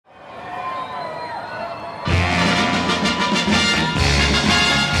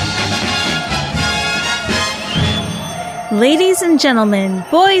Ladies and gentlemen,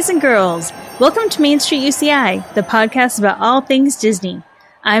 boys and girls, welcome to Main Street UCI, the podcast about all things Disney.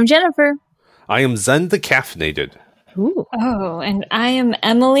 I'm Jennifer. I am Zen the Caffeinated. Ooh. Oh, and I am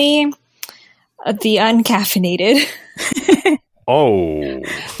Emily, the uncaffeinated. Oh.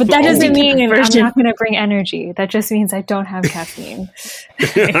 But that doesn't mean I'm version. not going to bring energy. That just means I don't have caffeine.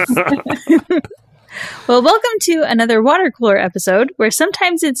 Well, welcome to another water cooler episode where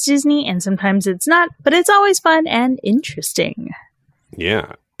sometimes it's Disney and sometimes it's not, but it's always fun and interesting.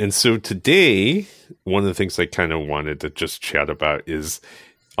 Yeah. And so today, one of the things I kind of wanted to just chat about is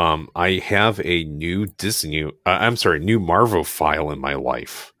I have a new new Marvel file in my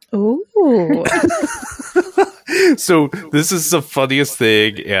life. Ooh. So this is the funniest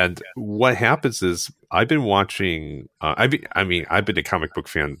thing, and what happens is I've been watching. I've been a comic book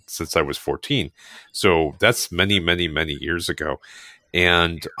fan since I was 14, so that's many years ago.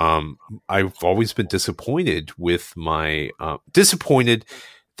 And I've always been disappointed with disappointed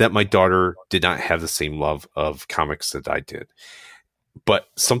that my daughter did not have the same love of comics that I did. But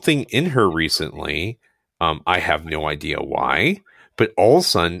something in her recently, I have no idea why, but all of a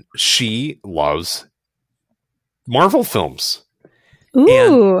sudden she loves Marvel films.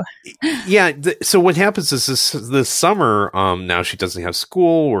 Ooh. And, yeah. So what happens is this summer, now she doesn't have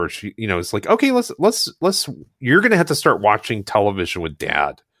school, or she, it's like, okay, let's, you're going to have to start watching television with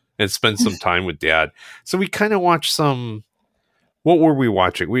Dad and spend some time with Dad. So we kind of watched what were we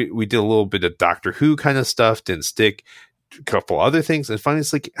watching? We did a little bit of Doctor Who kind of stuff, didn't stick, a couple other things. And finally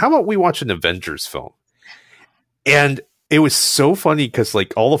it's like, how about we watch an Avengers film? And it was so funny because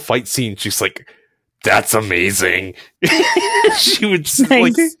like all the fight scenes, she's like, that's amazing. She would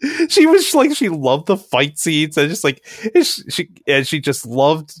Nice. she loved the fight scenes, and just like she just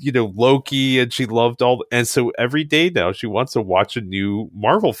loved Loki, and she loved and so every day now she wants to watch a new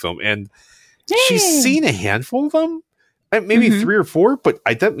Marvel film, and she's seen a handful of them, maybe 3 or 4, but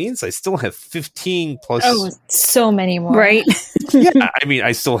that means I still have 15 plus. Oh, so many more. Right. Yeah, I mean,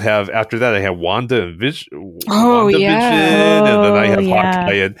 I still have, after that, I have Wanda and Vision. Oh, yeah. And then I have yeah.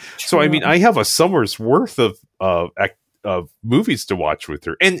 Hawkeye. And so, I mean, I have a summer's worth of movies to watch with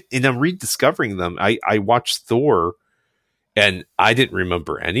her. And I'm rediscovering them. I watched Thor, and I didn't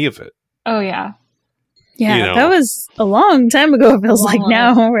remember any of it. Oh, yeah. Yeah, that was a long time ago, it feels like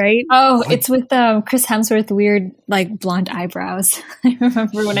now, right? Oh, it's with Chris Hemsworth weird, like, blonde eyebrows. I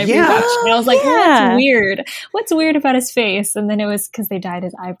remember when I rewatched it. I was like, oh, that's weird. What's weird about his face? And then it was because they dyed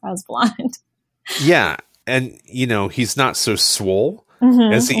his eyebrows blonde. Yeah. And, he's not so swole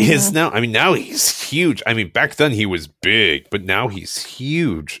as he is now. I mean, now he's huge. I mean, back then he was big, but now he's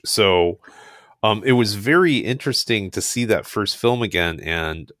huge. So it was very interesting to see that first film again,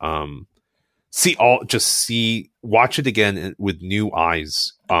 and watch it again with new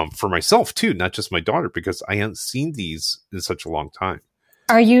eyes for myself too, not just my daughter, because I hadn't seen these in such a long time.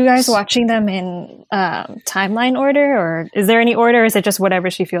 Are you guys watching them in timeline order, or is there any order, or is it just whatever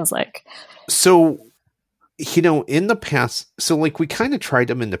she feels like? So, in the past, we kind of tried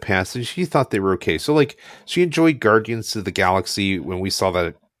them in the past, and she thought they were okay. So, like, she enjoyed Guardians of the Galaxy when we saw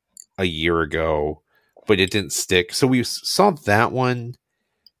that a year ago, but it didn't stick. So we saw that one.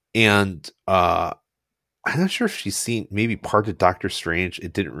 And I'm not sure if she's seen maybe part of Doctor Strange.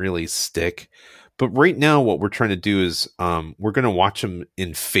 It didn't really stick. But right now, what we're trying to do is we're going to watch them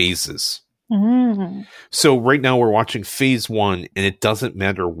in phases. Mm. So right now, we're watching phase 1, and it doesn't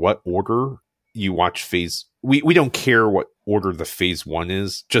matter what order you watch phase. We don't care what order the phase 1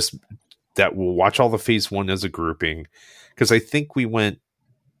 is. Just that we'll watch all the phase 1 as a grouping. Because I think we went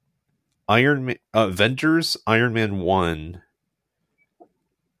Avengers, Iron Man 1,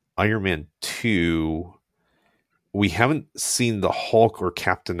 Iron Man 2. We haven't seen the Hulk or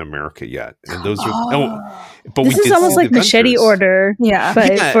Captain America yet, and those are. But this is almost like machete order,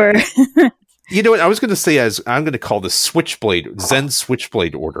 But for you know what I was going to say, I'm going to call this Zen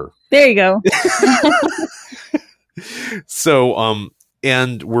Switchblade order. There you go. So,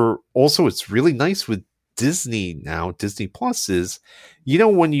 and we're also, it's really nice with Disney now. Disney Plus is,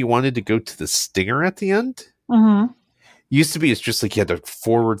 when you wanted to go to the stinger at the end. Mm-hmm. Used to be, it's just like you had to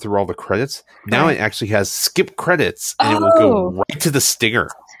forward through all the credits. Now it actually has skip credits, and it will go right to the stinger.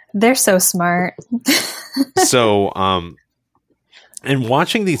 They're so smart. So, and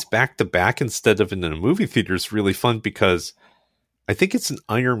watching these back to back instead of in a movie theater is really fun, because I think it's an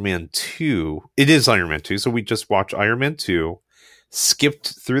Iron Man 2. It is Iron Man 2. So we just watched Iron Man 2,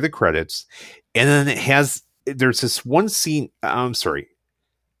 skipped through the credits, and then there's this one scene. I'm sorry.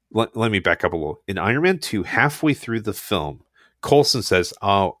 Let me back up a little. In Iron Man 2, halfway through the film, Coulson says,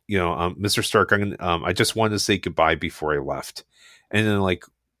 Mr. Stark, I just wanted to say goodbye before I left. And then like,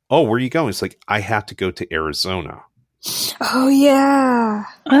 oh, where are you going? It's like, I have to go to Arizona. Oh yeah.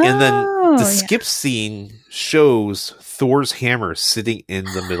 And then the skip scene shows Thor's hammer sitting in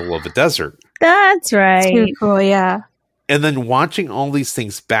the middle of a desert. That's right. Too cool, yeah. And then watching all these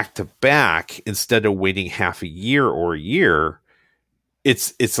things back to back instead of waiting half a year or a year,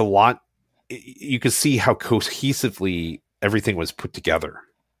 it's a lot. You can see how cohesively everything was put together.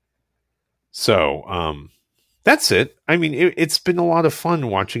 So that's it. I mean, it's been a lot of fun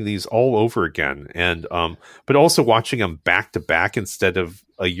watching these all over again, and but also watching them back to back instead of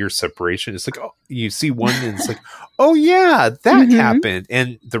a year separation. It's like, oh, you see one and it's like, oh yeah, that happened,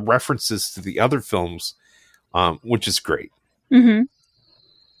 and the references to the other films, which is great. Mm-hmm.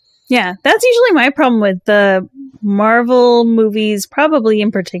 Yeah, that's usually my problem with the Marvel movies, probably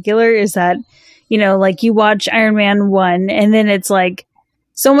in particular, is that, you know, like you watch Iron Man 1 and then it's like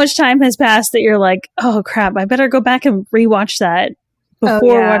so much time has passed that you're like, oh crap, I better go back and rewatch that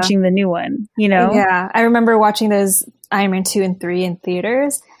before watching the new one, you know? Yeah, I remember watching those Iron Man 2 and 3 in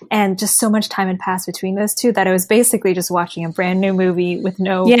theaters, and just so much time had passed between those two that I was basically just watching a brand new movie with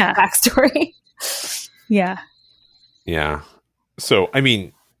no backstory. Yeah. Yeah. So, I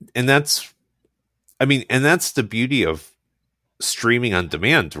mean, and that's the beauty of streaming on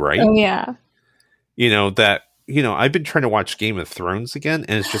demand, right? Oh yeah. You know, that, you know, I've been trying to watch Game of Thrones again,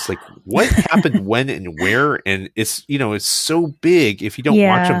 and it's just like, what happened when and where? And it's, you know, it's so big. If you don't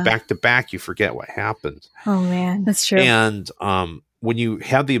watch them back to back, you forget what happened. Oh man, that's true. And when you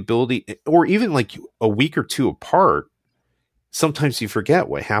have the ability, or even like a week or two apart, sometimes you forget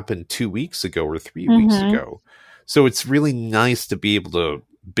what happened 2 weeks ago or 3 weeks ago. So it's really nice to be able to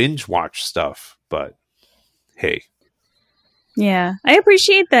binge watch stuff, but hey. Yeah, I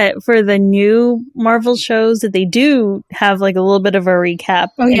appreciate that for the new Marvel shows that they do have like a little bit of a recap.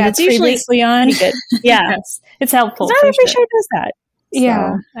 Oh yeah, it's usually on. Good. Yeah, yes, it's helpful. Not every show does that.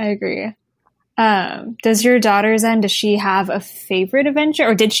 Yeah, I agree. Does your daughter Zen, does she have a favorite adventure,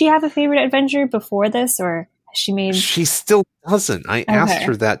 or did she have a favorite adventure before this, or has she made? She still doesn't. I asked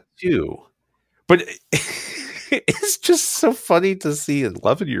her that too, but it's just so funny to see an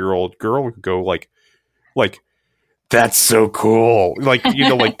 11-year-old girl go like. That's so cool. Like, you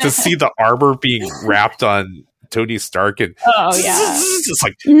know, like to see the armor being wrapped on Tony Stark, and it's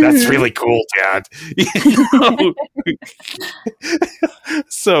like, that's really cool, Dad. You know?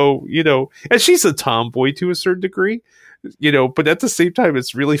 So, you know, and she's a tomboy to a certain degree, you know, but at the same time,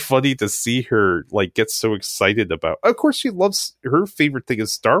 it's really funny to see her like get so excited about. Of course, she loves, her favorite thing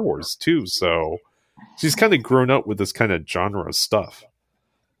is Star Wars too. So she's kind of grown up with this kind of genre stuff.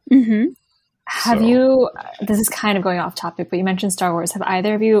 Mm-hmm. Have you, this is kind of going off topic, but you mentioned Star Wars. Have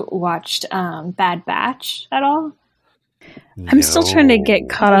either of you watched Bad Batch at all? I'm still trying to get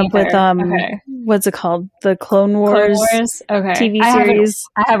caught up with, what's it called? The Clone Wars, TV series.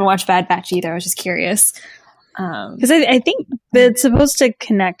 I haven't watched Bad Batch either. I was just curious. Because I think that it's supposed to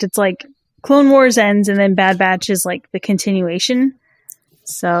connect. It's like Clone Wars ends and then Bad Batch is like the continuation.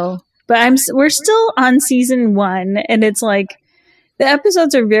 So, but we're still on season 1, and it's like the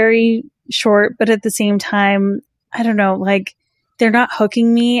episodes are very short, but at the same time, I don't know, like they're not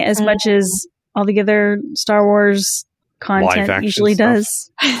hooking me as much as all the other Star Wars content usually does.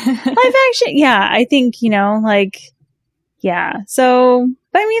 Live action, yeah, I think, you know, like, yeah. So,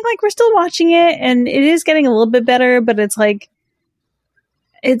 but I mean, like, we're still watching it, and it is getting a little bit better, but it's like,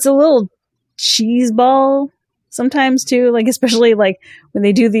 it's a little cheeseball sometimes too, like, especially like when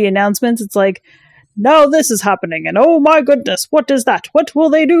they do the announcements, it's like, now this is happening, and oh my goodness, what is that? What will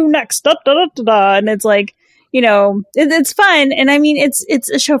they do next? Da, da, da, da, da. And it's like, you know, it's fun, and I mean, it's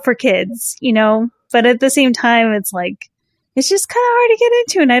a show for kids, you know, but at the same time, it's like, it's just kind of hard to get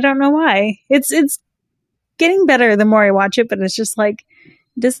into, and I don't know why. It's getting better the more I watch it, but it's just like,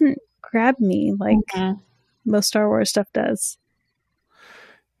 it doesn't grab me like most Star Wars stuff does.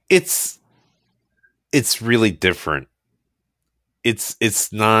 It's really different.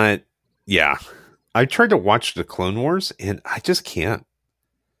 It's not, yeah. I tried to watch the Clone Wars, and I just can't.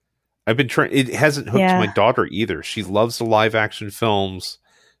 I've been trying. It hasn't hooked my daughter either. She loves the live action films.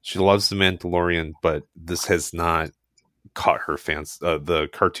 She loves The Mandalorian, but this has not caught her fancy. The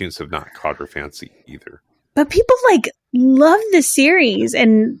cartoons have not caught her fancy either. But people like love the series,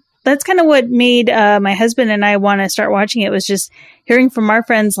 and that's kind of what made my husband and I want to start watching it. Was just hearing from our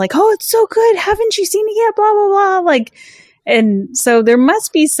friends like, "Oh, it's so good! Haven't you seen it yet?" Blah blah blah. Like. And so there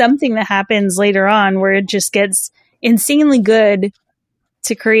must be something that happens later on where it just gets insanely good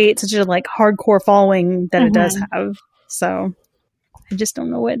to create such a like hardcore following that it does have. So I just don't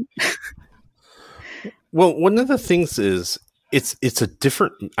know what. Well, one of the things is it's a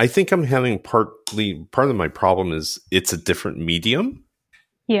different, I think I'm having part of my problem is it's a different medium.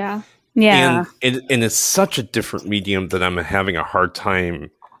 Yeah. Yeah. And it's such a different medium that I'm having a hard time.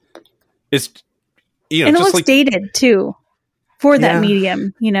 It's, you know, and it just looks dated too for that Yeah.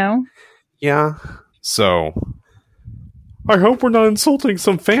 medium, you know? Yeah. So I hope we're not insulting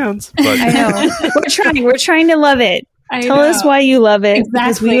some fans, but I know. We're trying to love it. Tell us why you love it,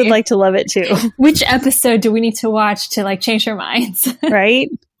 because we would like to love it too. Which episode do we need to watch to like change our minds? Right?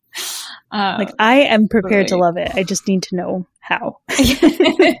 Like, I am prepared to love it. I just need to know how.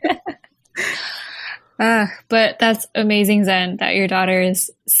 But that's amazing, Zen, that your daughter is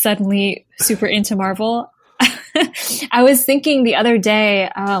suddenly super into Marvel. I was thinking the other day,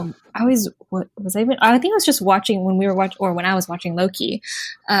 I think I was just watching when I was watching Loki.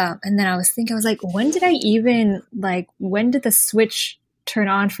 And then I was like, when did the switch turn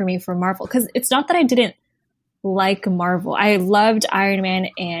on for me for Marvel? Because it's not that I didn't like Marvel. I loved Iron Man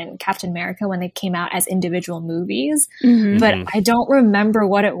and Captain America when they came out as individual movies, but I don't remember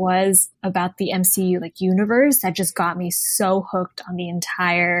what it was about the MCU like universe that just got me so hooked on the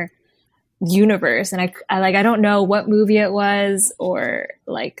entire universe. And I don't know what movie it was or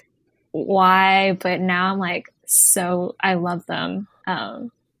like why, but now I'm like, so I love them.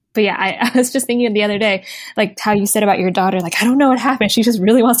 But yeah, I was just thinking the other day, like how you said about your daughter, like, I don't know what happened. She just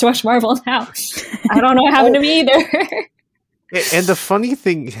really wants to watch Marvel now. I don't know what happened to me either. And the funny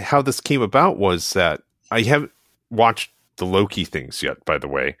thing, how this came about was that I haven't watched the Loki things yet, by the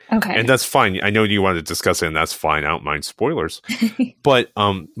way. Okay. And that's fine. I know you wanted to discuss it, and that's fine. I don't mind spoilers. But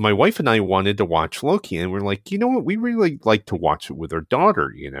my wife and I wanted to watch Loki, and we're like, you know what? We really like to watch it with our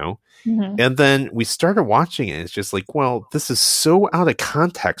daughter, you know? And then we started watching it, and it's just like, well, this is so out of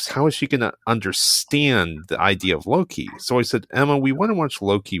context. How is she going to understand the idea of Loki? So I said, Emma, we want to watch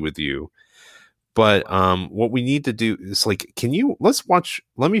Loki with you. But what we need to do is like,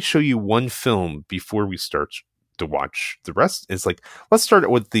 let me show you one film before we start to watch the rest. It's like, let's start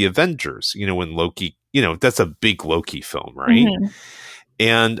with the Avengers, you know, when Loki, you know, that's a big Loki film, right?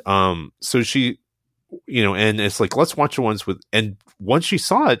 And so she, you know, and it's like, let's watch the ones with, and once she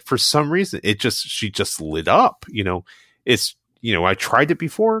saw it, for some reason, she just lit up, you know. It's, you know, I tried it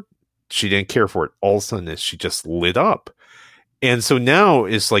before, she didn't care for it. All of a sudden, she just lit up. And so now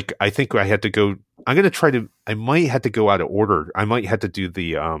it's like, I think I had to go, I might have to go out of order. I might have to do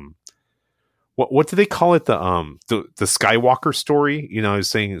the, what do they call it? The Skywalker story. You know, I was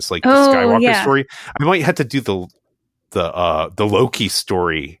saying it's like the Skywalker story. I might have to do the Loki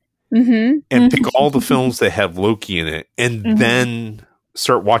story and pick all the films that have Loki in it, and then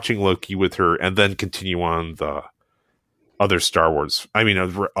start watching Loki with her, and then continue on the other Star Wars. I mean,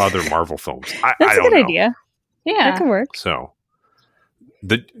 other Marvel films. That's a good know. idea. Yeah, that could work. So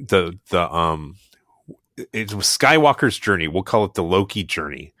it was Skywalker's journey. We'll call it the Loki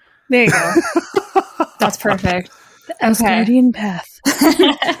journey. There you go. That's perfect. The Asgardian path.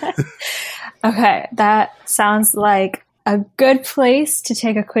 Okay, that sounds like a good place to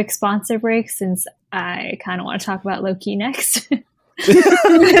take a quick sponsor break, since I kind of want to talk about Loki next. Thank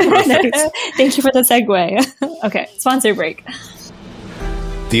you for the segue. Okay, sponsor break.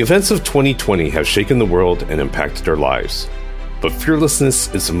 The events of 2020 have shaken the world and impacted our lives, but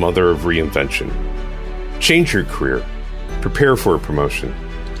fearlessness is the mother of reinvention. Change your career. Prepare for a promotion.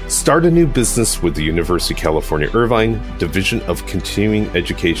 Start a new business with the University of California, Irvine Division of Continuing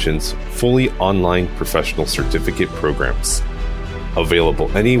Education's fully online professional certificate programs.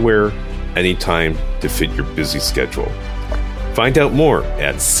 Available anywhere, anytime to fit your busy schedule. Find out more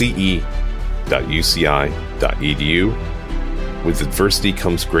at ce.uci.edu. With adversity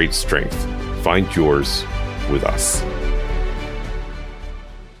comes great strength. Find yours with us.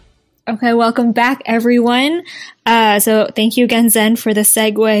 Okay, welcome back, everyone. So thank you again, Zen, for the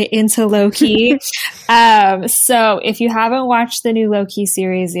segue into Loki. So if you haven't watched the new Loki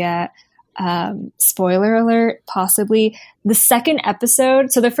series yet, spoiler alert, possibly the second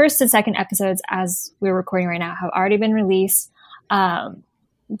episode. So the first and second episodes, as we're recording right now, have already been released.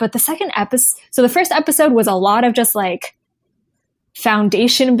 But the second episode, so the first episode was a lot of just like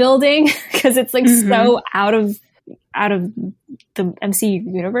foundation building, because it's like so out of the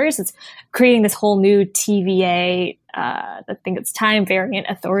MCU universe. It's creating this whole new TVA, I think it's Time Variant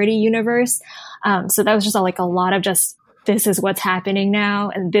Authority universe. So that was just a lot of just, this is what's happening now,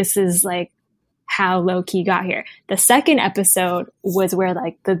 and this is like how Loki got here. The second episode was where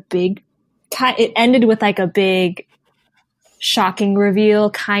like it ended with like a big shocking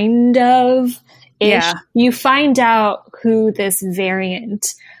reveal, kind of. Yeah. You find out who this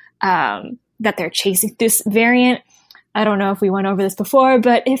variant, that they're chasing. This variant, I don't know if we went over this before,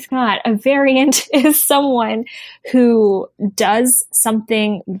 but if not, a variant is someone who does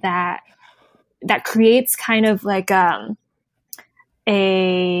something that creates kind of like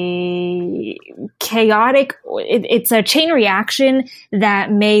a chaotic, it's a chain reaction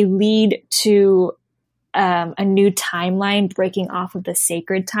that may lead to a new timeline breaking off of the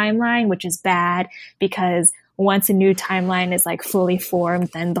sacred timeline, which is bad because once a new timeline is like fully formed,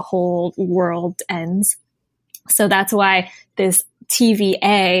 then the whole world ends. So that's why this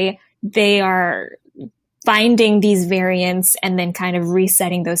TVA, they are finding these variants and then kind of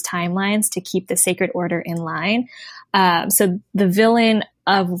resetting those timelines to keep the sacred order in line. So the villain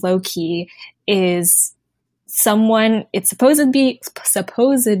of Loki is someone, it's supposedly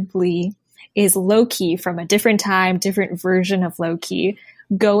is Loki from a different time, different version of Loki,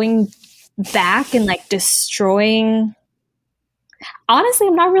 going back and like destroying. Honestly,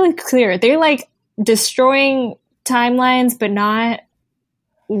 I'm not really clear. They're like destroying timelines, but not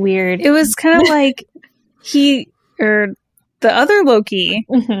weird. It was kind of like the other Loki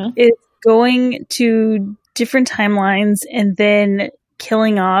is going to different timelines and then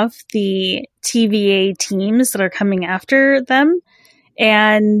killing off the TVA teams that are coming after them.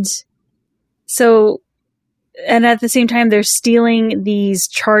 And so, and at the same time, they're stealing these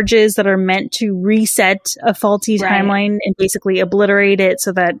charges that are meant to reset a faulty timeline and basically obliterate it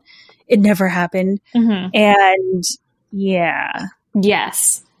so that it never happened. And yeah.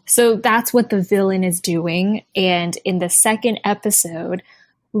 Yes. So that's what the villain is doing. And in the second episode,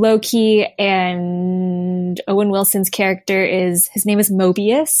 Loki and Owen Wilson's character his name is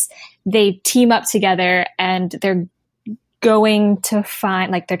Mobius. They team up together and they're going to find,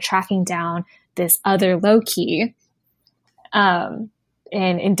 like, they're tracking down this other Loki, and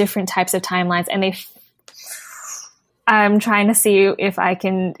in different types of timelines. And I'm trying to see if I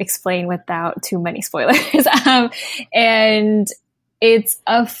can explain without too many spoilers. And it's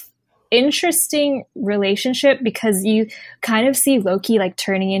a interesting relationship because you kind of see Loki like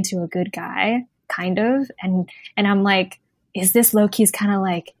turning into a good guy, kind of, and I'm like, is this Loki's kind of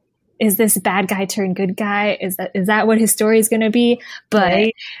like, is this bad guy turned good guy? Is that what his story is going to be?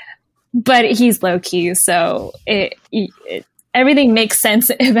 But he's Loki, so everything makes sense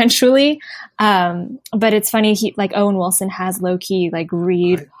eventually. But it's funny, Owen Wilson has Loki like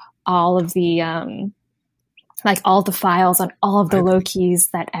read all of the all the files on all of the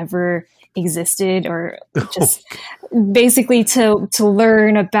Lokis that ever existed, or just basically to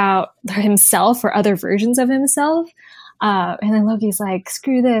learn about himself or other versions of himself. And then Loki's like,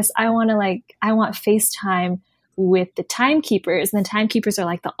 screw this. I want FaceTime with the timekeepers. And the timekeepers are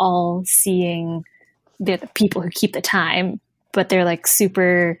like the all-seeing, they're the people who keep the time, but they're like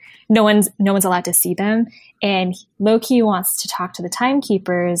super, no one's allowed to see them. And Loki wants to talk to the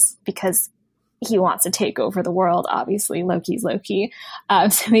timekeepers because he wants to take over the world. Obviously, Loki's Loki.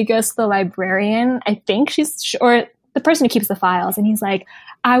 So he goes to the librarian. I think or the person who keeps the files. And he's like,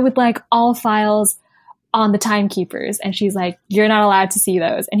 I would like all files on the timekeepers. And she's like, you're not allowed to see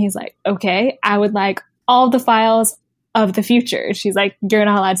those. And he's like, okay, I would like all the files of the future. She's like, you're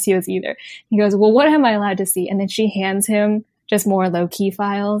not allowed to see those either. He goes, well, what am I allowed to see? And then she hands him just more Loki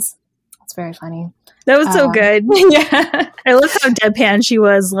files. It's very funny. That was so good. Yeah. I love how deadpan she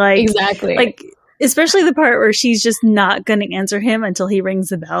was. Like, exactly. Like, especially the part where she's just not going to answer him until he rings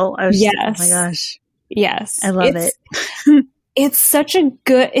the bell. I was just like, oh my gosh. Yes. I love it. It's such a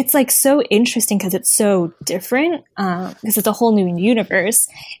good, it's like so interesting because it's so different, because it's a whole new universe.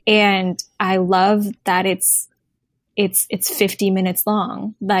 And I love that it's 50 minutes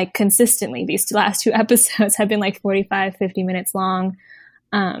long, like consistently. These last two episodes have been like 45, 50 minutes long.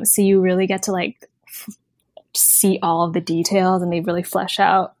 So you really get to like see all of the details, and they really flesh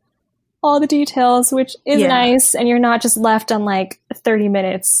out all the details, which is nice. And you're not just left on like 30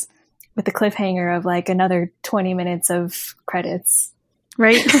 minutes with the cliffhanger of like another 20 minutes of credits.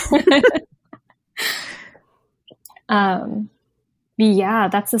 Right. Yeah,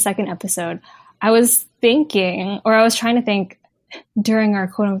 that's the second episode. I was thinking, or I was trying to think during our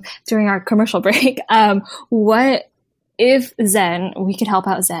commercial break, what if we could help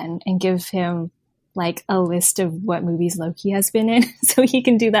out Zen and give him like a list of what movies Loki has been in, so he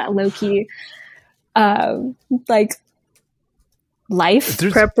can do that Loki, like life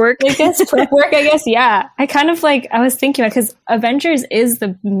prep work. I guess. Yeah. I kind of like, I was thinking, because Avengers is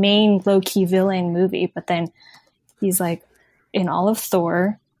the main Loki villain movie, but then he's like in all of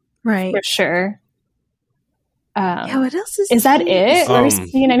Thor. Right. For sure. What else is that it? Or are we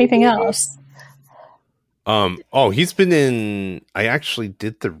seeing anything else? He's been in, I actually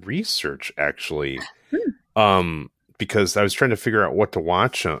did the research because I was trying to figure out what to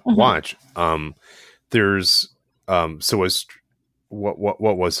watch. There's,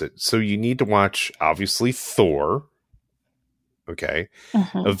 what was it? So you need to watch, obviously, Thor. Okay.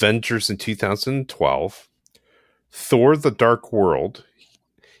 Avengers in 2012. Thor: The Dark World.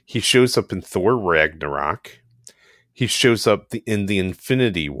 He shows up in Thor: Ragnarok. He shows up in the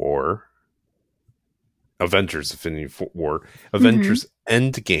Infinity War. Avengers Infinity War. Avengers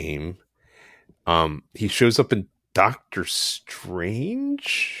Endgame. He shows up in Doctor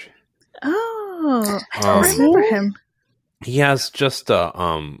Strange. Oh, I don't remember him. He has just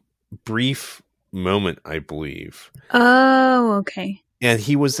a brief moment, I believe. Oh, okay. And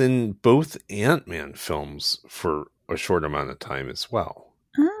he was in both Ant-Man films for a short amount of time as well.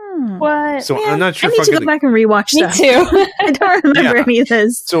 Oh. What? So Man, I'm not sure I if need to go back and rewatch Me stuff. too. I don't remember any of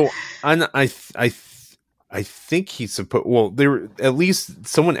this. So I think he's supposed. Well, there at least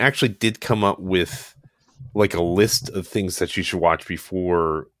someone actually did come up with like a list of things that you should watch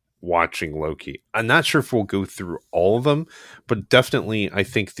before watching Loki. I'm not sure if we'll go through all of them, but definitely I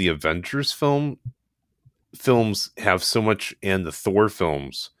think the Avengers films have so much, and the Thor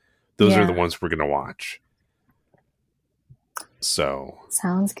films, those are the ones we're going to watch. So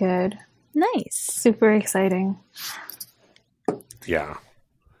Sounds good. Nice. Super exciting. yeah.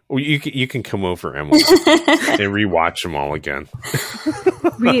 Well, you can come over, Emily, and rewatch them all again.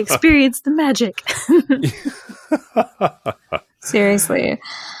 Re-experience the magic. Seriously.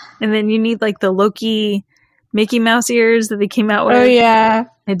 And then you need like the Loki Mickey Mouse ears that they came out with Oh, yeah.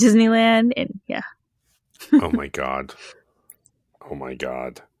 at Disneyland. And yeah. Oh my god. Oh my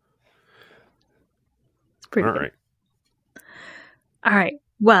god. It's pretty All good. right. All right.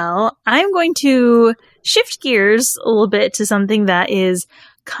 Well, I'm going to shift gears a little bit to something that is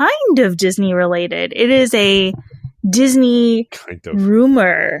kind of Disney related. It is a Disney Kind of.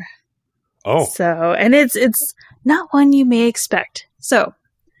 rumor. Oh. So, and it's not one you may expect. So,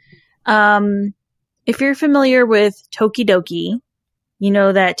 if you're familiar with Tokidoki, you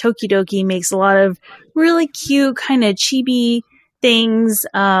know that Tokidoki makes a lot of really cute, kind of chibi things.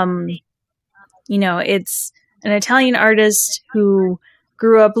 You know, it's an Italian artist who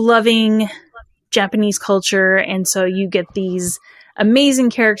grew up loving Japanese culture, and so you get these amazing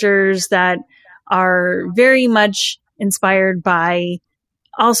characters that are very much inspired by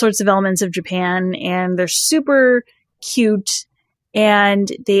all sorts of elements of Japan, and they're super cute, and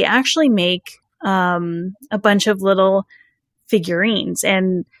they actually make a bunch of little figurines,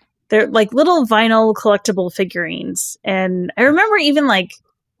 and they're like little vinyl collectible figurines. And I remember even like,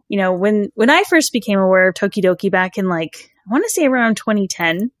 you know, when I first became aware of Tokidoki back in like, I want to say around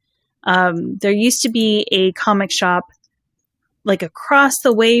 2010, there used to be a comic shop like across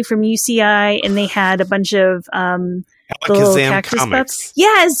the way from UCI, and they had a bunch of the little cactus Comics. pups.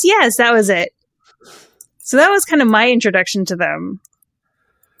 Yes, that was it. So that was kind of my introduction to them.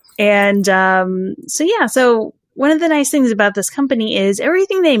 And so one of the nice things about this company is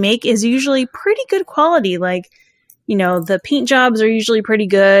everything they make is usually pretty good quality. Like, you know, the paint jobs are usually pretty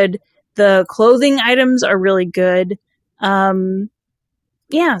good. The clothing items are really good. So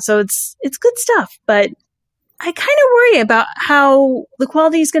it's good stuff, but I kind of worry about how the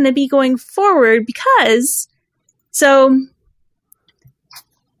quality is going to be going forward because, so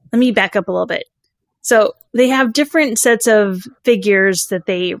let me back up a little bit. So they have different sets of figures that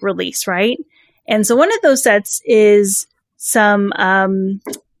they release, right? And so one of those sets is some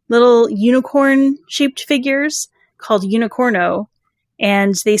little unicorn shaped figures called Unicorno,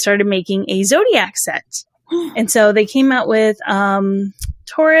 and they started making a Zodiac set. And so they came out with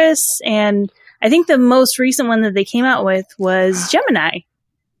Taurus, and I think the most recent one that they came out with was Gemini.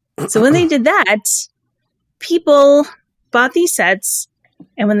 So when they did that, people bought these sets,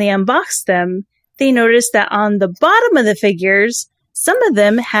 and when they unboxed them, they noticed that on the bottom of the figures, some of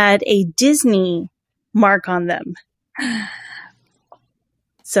them had a Disney mark on them.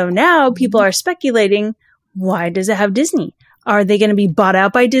 So now people are speculating, why does it have Disney? Are they going to be bought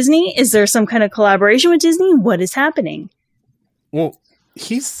out by Disney? Is there some kind of collaboration with Disney? What is happening? Well,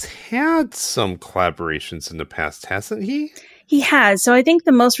 he's had some collaborations in the past, hasn't he? He has. So I think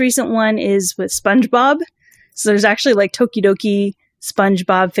the most recent one is with SpongeBob. So there's actually like Tokidoki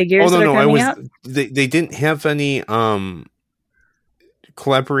SpongeBob figures that are coming out. They didn't have any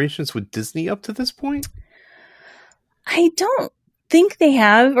collaborations with Disney up to this point? I don't think they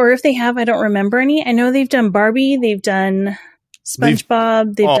have, or if they have, I don't remember any. I know they've done Barbie, they've done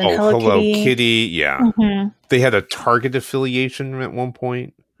SpongeBob, they've done Hello Kitty. Yeah. Mm-hmm. They had a Target affiliation at one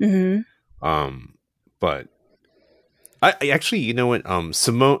point. Mm-hmm. But I actually, you know what?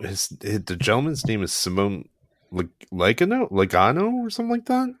 Simone, the gentleman's name is Simone Legano or something like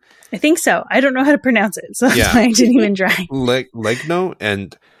that. I think so. I don't know how to pronounce it, so that's why I didn't even try. Legno,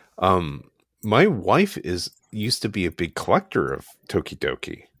 and my wife used to be a big collector of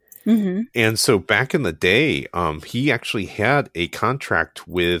Tokidoki. Mm-hmm. And so back in the day, he actually had a contract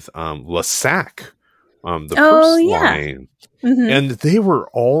with LeSac, the purse yeah. line, and they were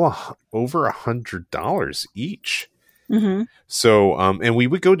all over $100 each. So, and we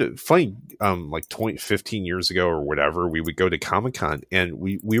would go to like 15 years ago or whatever, we would go to Comic-Con, and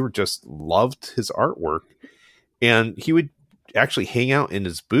we were just loved his artwork, and he would actually hang out in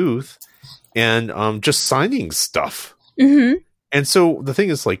his booth and just signing stuff. And so the thing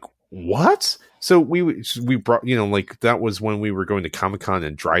is, like, what? So we brought, like, that was when we were going to Comic-Con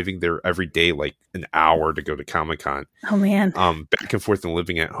and driving there every day, like an hour to go to Comic-Con. Oh man. Back and forth and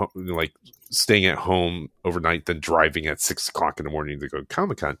living at home, like staying at home overnight, then driving at 6 o'clock in the morning to go to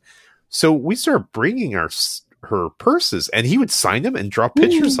Comic-Con. So we started bringing her purses, and he would sign them and draw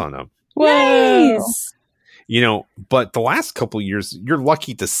pictures on them. Nice. But the last couple of years, you're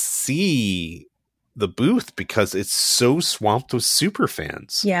lucky to see the booth because it's so swamped with super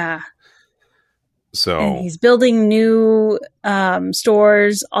fans. Yeah. So, and he's building new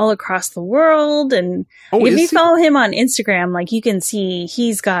stores all across the world. And if you follow him on Instagram, like, you can see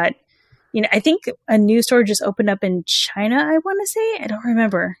he's got, I think a new store just opened up in China, I want to say. I don't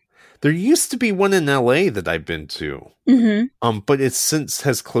remember. There used to be one in LA that I've been to. But it since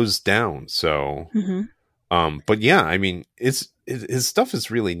has closed down. So, but yeah, I mean, his stuff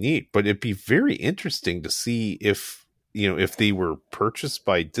is really neat, but it'd be very interesting to see if they were purchased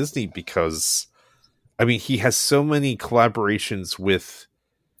by Disney, because I mean, he has so many collaborations with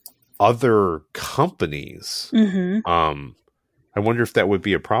other companies. I wonder if that would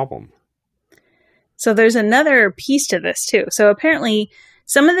be a problem. So there's another piece to this too. So apparently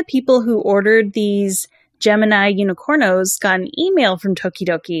some of the people who ordered these Gemini Unicornos got an email from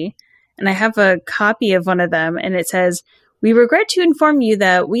Tokidoki, and I have a copy of one of them, and it says, "We regret to inform you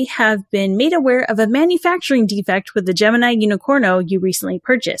that we have been made aware of a manufacturing defect with the Gemini Unicorno you recently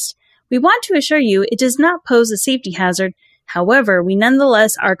purchased. We want to assure you it does not pose a safety hazard. However, we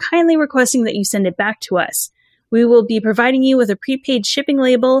nonetheless are kindly requesting that you send it back to us. We will be providing you with a prepaid shipping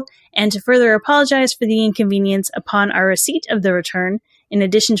label, and to further apologize for the inconvenience upon our receipt of the return, in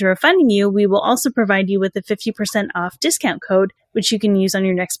addition to refunding you, we will also provide you with a 50% off discount code, which you can use on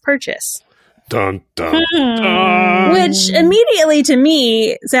your next purchase." Dun, dun, dun. Which immediately to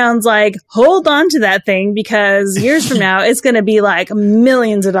me sounds like, hold on to that thing, because years from now it's going to be like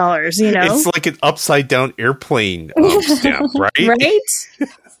millions of dollars, It's like an upside down airplane stamp, right? Right?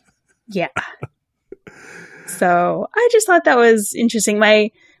 Yeah. So I just thought that was interesting. My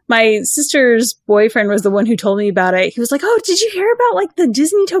sister's boyfriend was the one who told me about it. He was like, "Oh, did you hear about like the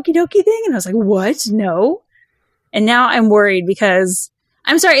Disney Tokidoki thing?" And I was like, "What? No." And now I'm worried, because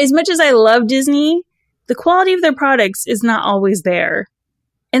I'm sorry, as much as I love Disney, the quality of their products is not always there.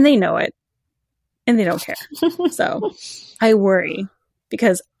 And they know it. And they don't care. So I worry,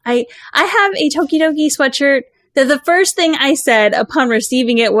 because I have a Tokidoki sweatshirt that the first thing I said upon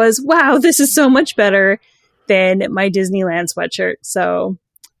receiving it was, "Wow, this is so much better than my Disneyland sweatshirt." So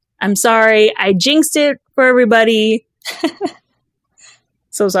I'm sorry. I jinxed it for everybody.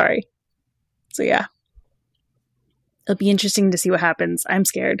 So sorry. So yeah. It'll be interesting to see what happens. I'm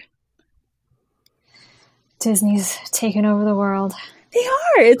scared. Disney's taken over the world. They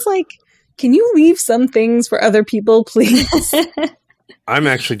are. It's like, can you leave some things for other people, please? I'm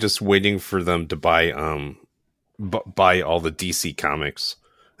actually just waiting for them to buy buy all the DC comics.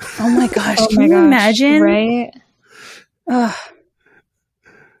 Oh my gosh. Can you imagine? Right? Ugh.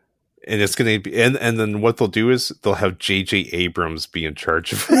 And it's going to be, and then what they'll do is they'll have J.J. Abrams be in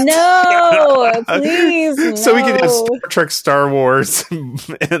charge of it. No, please. So we can have Star Trek, Star Wars, and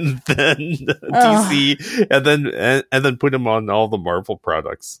then DC, and then put him on all the Marvel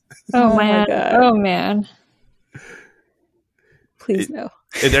products. Oh man! Oh man! Please no.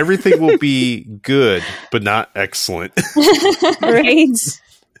 And everything will be good, but not excellent. Right?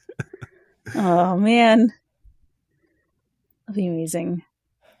 Oh man, that'll be amazing.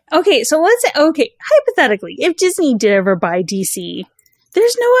 Okay, so let's say, hypothetically, if Disney did ever buy DC,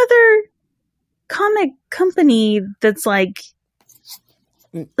 there's no other comic company that's like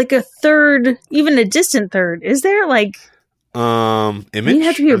a third, even a distant third. Is there? Like, Image? You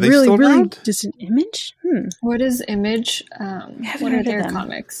have to be a really distant Image? What is Image? What are their them.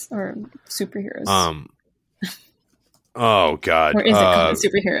 comics or superheroes? Oh God. Or is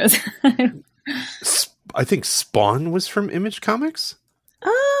it superheroes? I think Spawn was from Image Comics.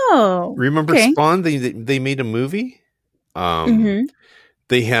 Oh, remember Spawn? They made a movie.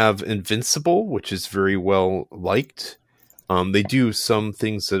 They have Invincible, which is very well liked. They do some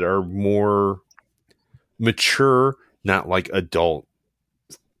things that are more mature, not like adult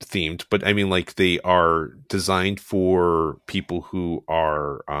themed, but I mean, like, they are designed for people who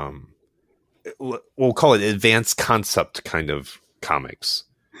are, we'll call it advanced concept kind of comics.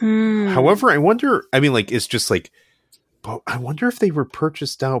 However, I wonder, I mean, like, it's just like, but I wonder if they were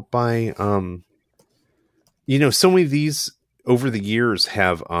purchased out by, you know, so many of these over the years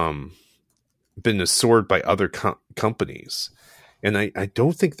have been absorbed by other companies. And I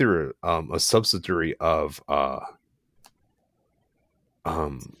don't think they're a subsidiary of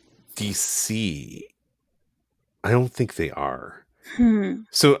DC. I don't think they are.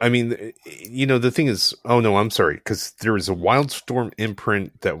 So, I mean, you know, the thing is, oh no, I'm sorry, because there was a Wildstorm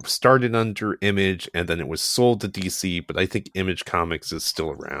imprint that started under Image and then it was sold to DC, but I think Image Comics is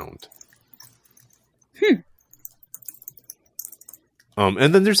still around.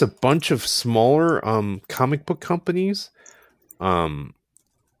 And then there's a bunch of smaller comic book companies like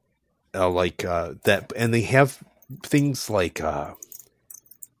that, and they have things like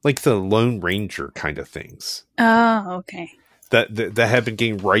the Lone Ranger kind of things. Oh, okay. That have been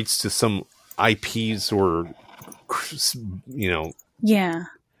getting rights to some IPs or, you know. Yeah.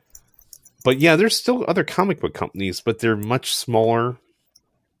 But yeah, there's still other comic book companies, but they're much smaller.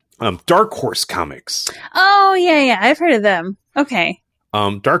 Dark Horse Comics. Oh, yeah. I've heard of them. Okay.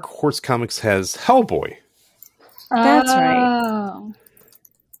 Dark Horse Comics has Hellboy. That's right.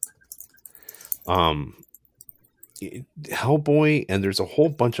 Hellboy, and there's a whole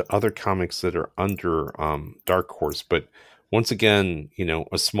bunch of other comics that are under Dark Horse, but once again, you know,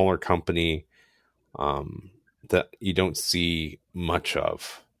 a smaller company that you don't see much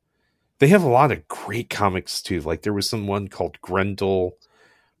of. They have a lot of great comics too. Like there was some one called Grendel.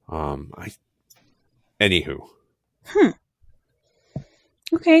 Anywho.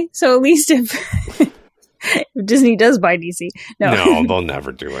 Okay, so at least if Disney does buy DC, no, they'll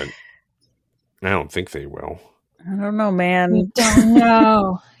never do it. I don't think they will. I don't know, man. You don't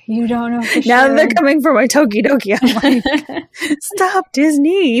know. You don't know. For now sure. they're coming for my Tokidoki. I'm like, stop,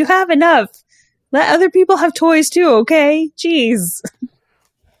 Disney. You have enough. Let other people have toys too, okay? Jeez.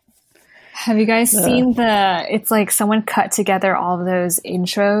 Have you guys seen it's like someone cut together all of those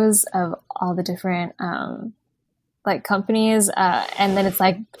intros of all the different like companies, and then it's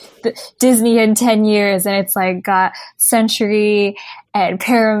like Disney in 10 years, and it's like got Century and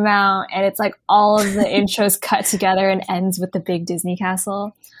Paramount, and it's like all of the intros cut together and ends with the big Disney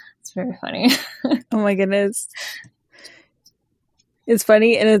castle. It's very funny. Oh my goodness. It's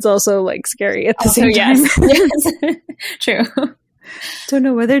funny, and it's also like scary at the same time. Yes. True. Don't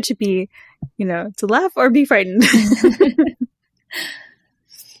know whether to be, you know, to laugh or be frightened.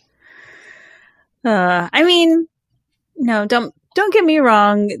 I mean, no, don't get me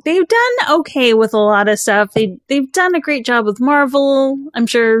wrong. They've done okay with a lot of stuff. They've done a great job with Marvel. I'm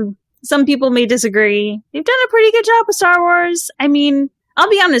sure some people may disagree. They've done a pretty good job with Star Wars. I mean, I'll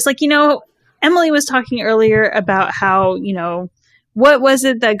be honest, like, you know, Emily was talking earlier about how, you know, what was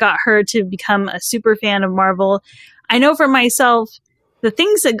it that got her to become a super fan of Marvel? I know for myself, the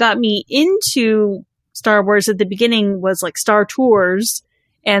things that got me into Star Wars at the beginning was like Star Tours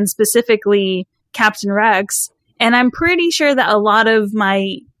and specifically Captain Rex. And I'm pretty sure that a lot of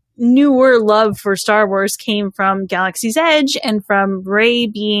my newer love for Star Wars came from Galaxy's Edge and from Rey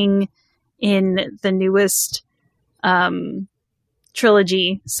being in the newest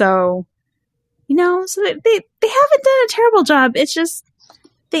trilogy. So, you know, so they haven't done a terrible job. It's just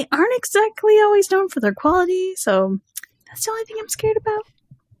they aren't exactly always known for their quality. So that's the only thing I'm scared about.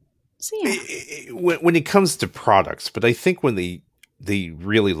 So yeah. When it comes to products, but I think when they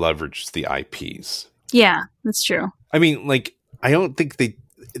really leverage the IPs. Yeah, that's true. I mean, like, I don't think they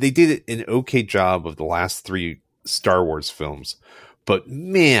did an okay job of the last 3 Star Wars films, but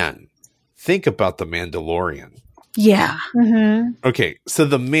man, think about The Mandalorian. Yeah. Mm-hmm. Okay, so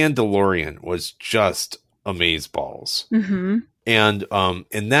The Mandalorian was just amazeballs. Mm-hmm.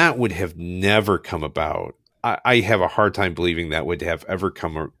 And that would have never come about. I have a hard time believing that would have ever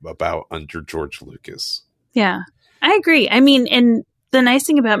come about under George Lucas. Yeah, I agree. I mean, and the nice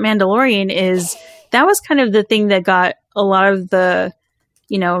thing about Mandalorian is that was kind of the thing that got a lot of the,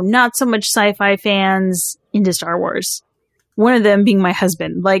 you know, not so much sci-fi fans into Star Wars. One of them being my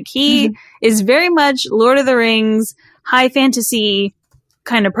husband. Like, he is very much Lord of the Rings, high fantasy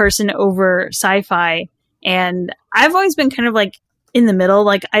kind of person over sci-fi. And I've always been kind of like in the middle.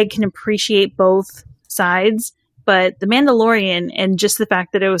 Like, I can appreciate both sides, but The Mandalorian and just the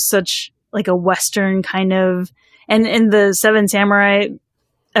fact that it was such like a Western kind of, and in the Seven Samurai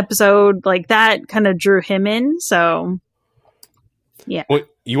episode, like that kind of drew him in. So yeah. Well,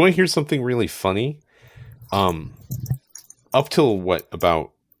 you want to hear something really funny? Up till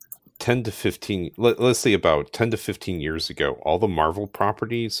about 10 to 15, let's say about 10 to 15 years ago, all the Marvel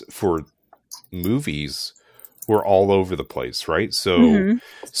properties for movies were all over the place, right? So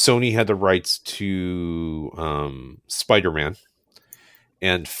Sony had the rights to Spider-Man,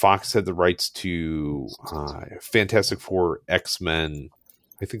 and Fox had the rights to Fantastic Four, X-Men.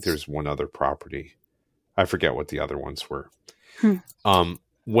 I think there's one other property. I forget what the other ones were.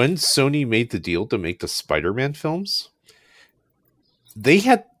 When Sony made the deal to make the Spider-Man films, they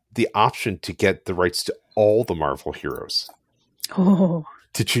had the option to get the rights to all the Marvel heroes. Oh,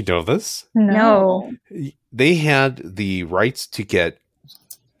 did you know this? no. They had the rights to get,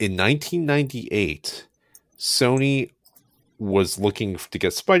 in 1998, Sony was looking to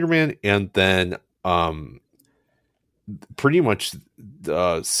get Spider-Man, and then pretty much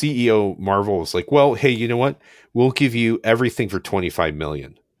the CEO Marvel was like, well, hey, you know what? We'll give you everything for $25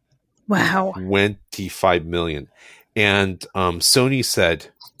 million. Wow. $25 million. And Sony said,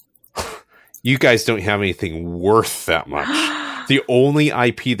 you guys don't have anything worth that much. The only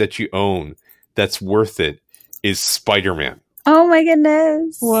IP that you own that's worth it is Spider-Man. Oh my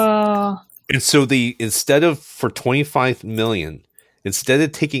goodness. Whoa. And so instead of for $25 million, instead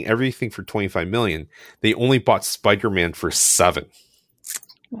of taking everything for $25 million, they only bought Spider-Man for $7 million.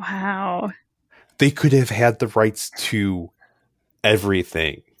 Wow. They could have had the rights to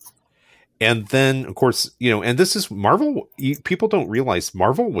everything. And then, of course, and this is Marvel. People don't realize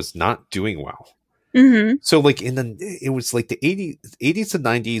Marvel was not doing well. Mm-hmm. So like it was like the 80s and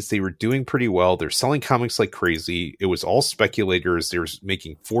 90s, they were doing pretty well. They're selling comics like crazy. It was all speculators. They were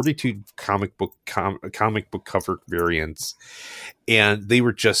making 42 comic book cover variants, and they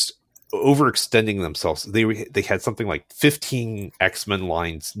were just overextending themselves. They had something like 15 X-Men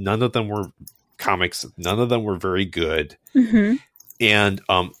lines. None of them were comics. None of them were very good. Mm-hmm. And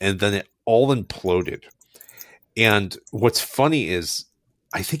then it all imploded. And what's funny is,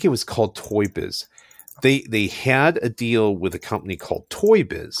 I think it was called Toy Biz. They had a deal with a company called Toy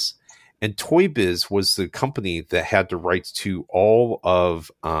Biz, and Toy Biz was the company that had the rights to all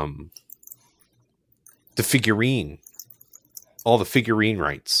of the figurine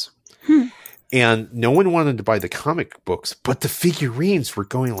rights. And no one wanted to buy the comic books, but the figurines were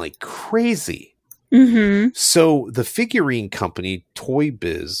going like crazy. Mm-hmm. So the figurine company, Toy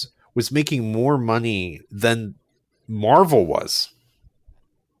Biz, was making more money than Marvel was.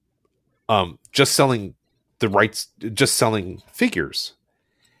 Just selling the rights, just selling figures.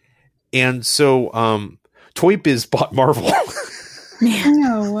 And so Toy Biz bought Marvel.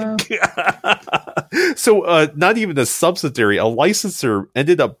 Oh, wow. So not even a subsidiary, a licensor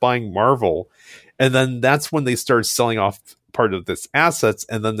ended up buying Marvel. And then that's when they started selling off part of this assets.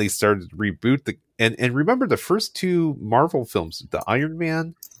 And then they started to reboot and remember the first two Marvel films, the Iron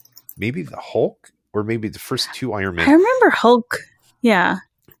Man, maybe the Hulk, or maybe the first two Iron Man. I remember Hulk. Yeah.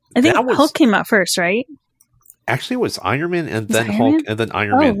 I think Hulk came out first, right? Actually, it was Iron Man and then Iron Hulk Man? and then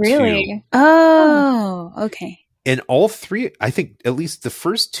Iron Man 2. Really? Oh, okay. And all three, I think at least the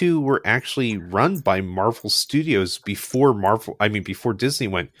first two were actually run by Marvel Studios before Disney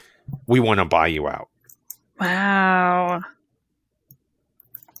went, we want to buy you out. Wow.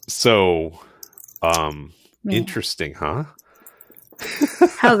 So, Man. interesting, huh?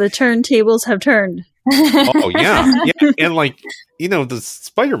 How the turntables have turned. Oh, yeah. And the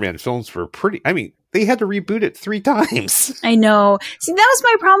Spider-Man films were they had to reboot it 3 times. I know. See, that was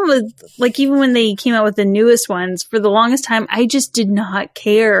my problem with, even when they came out with the newest ones, for the longest time, I just did not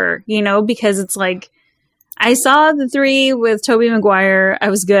care, because it's like, I saw the 3 with Tobey Maguire. I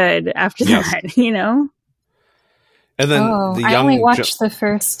was good after that, And then I only watched the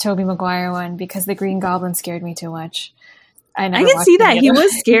first Tobey Maguire one because the Green Goblin scared me too much. I can see that. He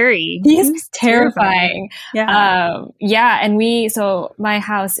was scary. He was terrifying. Yeah. And so my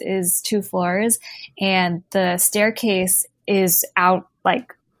house is 2 floors and the staircase is out,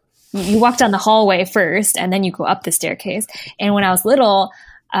 you walk down the hallway first and then you go up the staircase. And when I was little,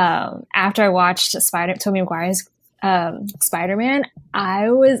 after I watched Tobey Maguire's Spider-Man,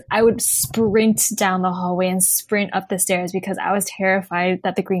 I would sprint down the hallway and sprint up the stairs because I was terrified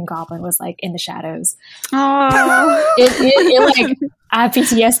that the Green Goblin was in the shadows. Oh, I have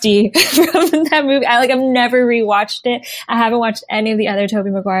PTSD from that movie. I've never rewatched it. I haven't watched any of the other Tobey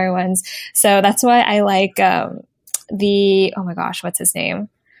Maguire ones, so that's why I like oh my gosh, what's his name?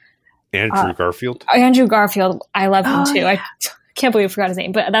 Andrew Garfield. Andrew Garfield. I love him too. Yeah. I can't believe I forgot his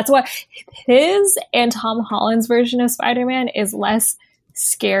name, but that's why his and Tom Holland's version of Spider-Man is less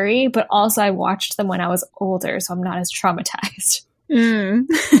scary, but also I watched them when I was older, so I'm not as traumatized.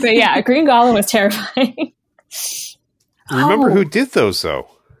 But yeah, Green Goblin was terrifying. Remember who did those though?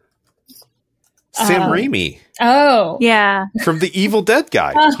 Sam Raimi. Oh, yeah. From the Evil Dead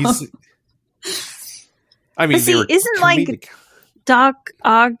guy. Oh. Isn't Doc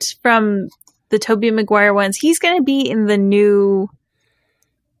Ock from the Tobey Maguire ones, he's going to be in the new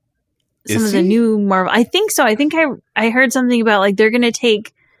some of the new Marvel. I think so. I think I heard something about like they're going to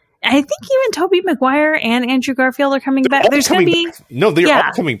take. I think even Tobey Maguire and Andrew Garfield are coming back. There's going to be they're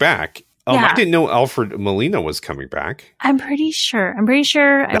all coming back. I didn't know Alfred Molina was coming back. I'm pretty sure. I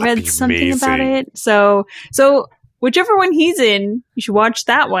read something about it. So whichever one he's in, you should watch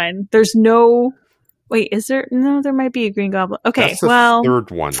that one. There's no. Wait, is there? No, there might be a Green Goblin. Okay, that's the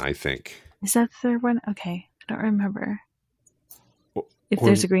third one, I think. Is that the third one? Okay, I don't remember if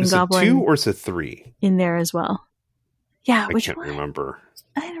there's a Green Goblin. Is it 2 or is it 3 in there as well? Yeah, I can't remember.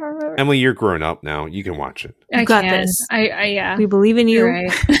 I don't remember. Emily, you're grown up now. You can watch it. I got this. Yeah. We believe in you.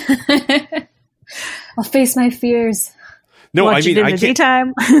 Right. I'll face my fears. No, watch it in the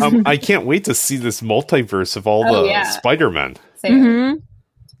daytime. I can't wait to see this multiverse of all the Spider-Men. Mm-hmm.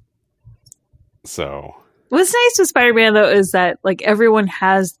 So what's nice with Spider-Man though is that like everyone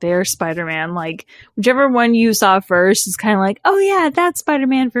has their Spider-Man. Like whichever one you saw first is kind of like, oh yeah, that's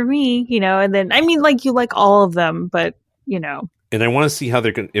Spider-Man for me, you know. And then I mean, like you like all of them, but you know. And I want to see how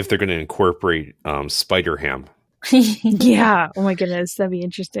if they're going to incorporate Spider-Ham. Yeah. Oh my goodness, that'd be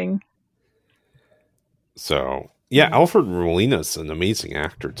interesting. So yeah, Alfred Molina's an amazing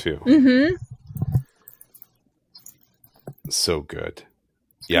actor too. Mm-hmm. So good.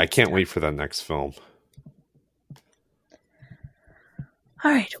 Yeah, I can't wait for that next film.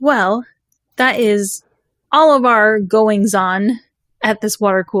 All right. Well, that is all of our goings on at this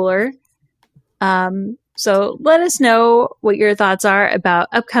water cooler. So let us know what your thoughts are about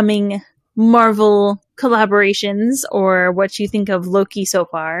upcoming Marvel collaborations, or what you think of Loki so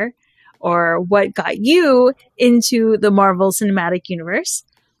far, or what got you into the Marvel Cinematic Universe.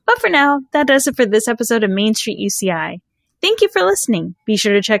 But for now, that does it for this episode of Main Street UCI. Thank you for listening. Be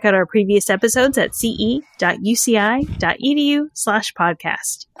sure to check out our previous episodes at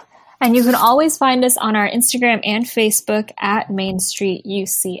ce.uci.edu/podcast. And you can always find us on our Instagram and Facebook at Main Street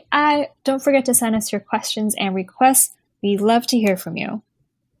UCI. Don't forget to send us your questions and requests. We'd love to hear from you.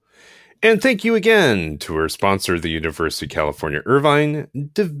 And thank you again to our sponsor, the University of California, Irvine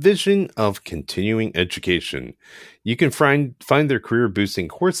Division of Continuing Education. You can find their career-boosting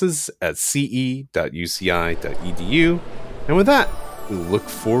courses at ce.uci.edu. And with that, we look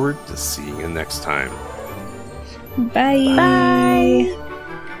forward to seeing you next time. Bye. Bye.